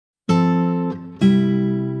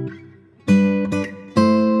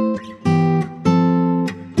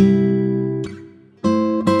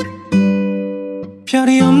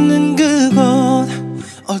별이 없는 그곳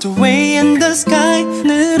All the way in the sky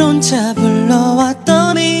늘 혼자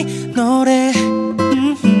불러왔던 이 노래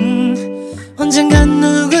언젠간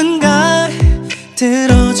누군가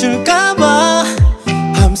들어줄까봐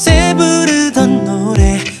밤새 부르던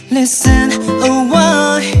노래 Listen oh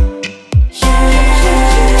why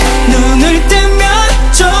눈을 뜨면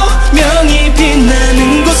조명이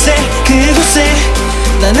빛나는 곳에 그곳에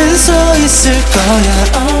나는 서 있을 거야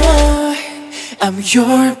oh. I'm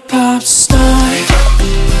your pop star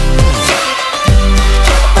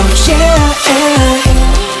Oh yeah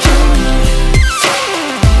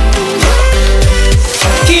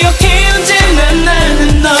기억해 언제나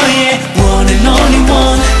나는 너의 one and only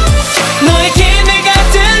one 너에게 내가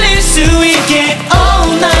들릴 수 있게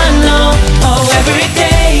all night long Oh every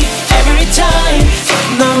day, every time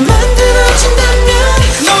너만 들어준다면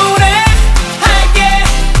노래할게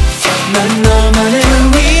난 너만을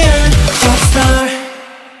위한 popstar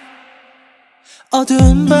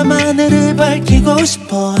어두운 밤하늘을 밝히고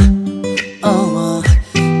싶어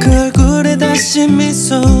그 얼굴에 다시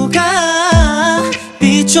미소가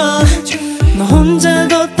비춰 너 혼자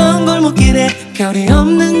걷던 골목길에 별이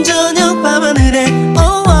없는 저녁 밤하늘에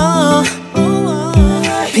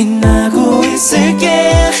빛나고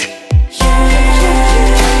있을게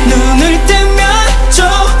눈을 뜨면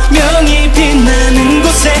조명이 빛나는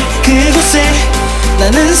곳에 그곳에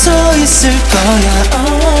나는 서 있을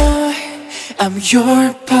거야 I'm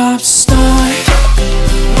your pop star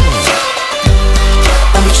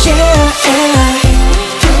Oh yeah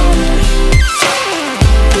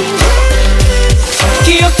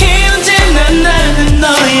기억해 언제나 나는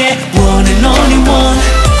너의 one and only one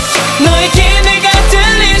너에게 내가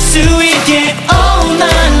들릴 수 있게 all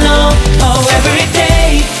night long Oh every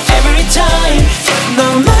day, every time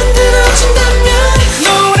너만 들어준다면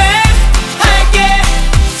노래할게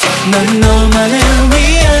난 너만을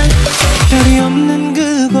위한 별이 없는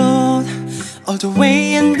그곳 All the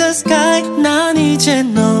way in the sky 난 이제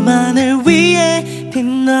너만을 위해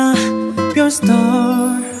빛나 Your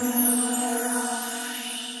star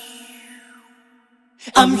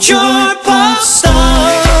I'm your pop star